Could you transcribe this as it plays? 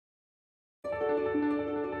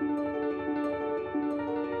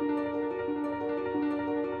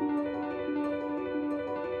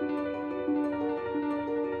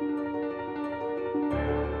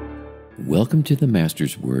Welcome to the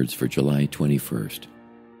Master's Words for July 21st.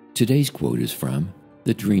 Today's quote is from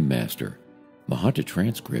The Dream Master, Mahanta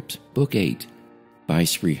Transcripts, Book 8, by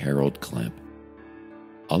Sri Harold Klemp.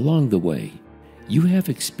 Along the way, you have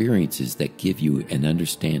experiences that give you an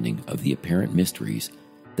understanding of the apparent mysteries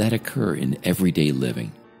that occur in everyday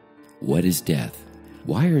living. What is death?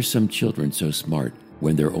 Why are some children so smart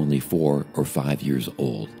when they're only 4 or 5 years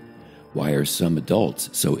old? Why are some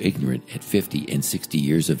adults so ignorant at 50 and 60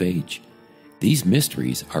 years of age? These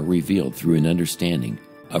mysteries are revealed through an understanding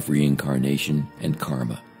of reincarnation and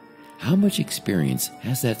karma. How much experience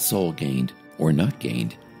has that soul gained or not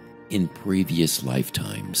gained in previous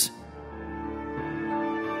lifetimes?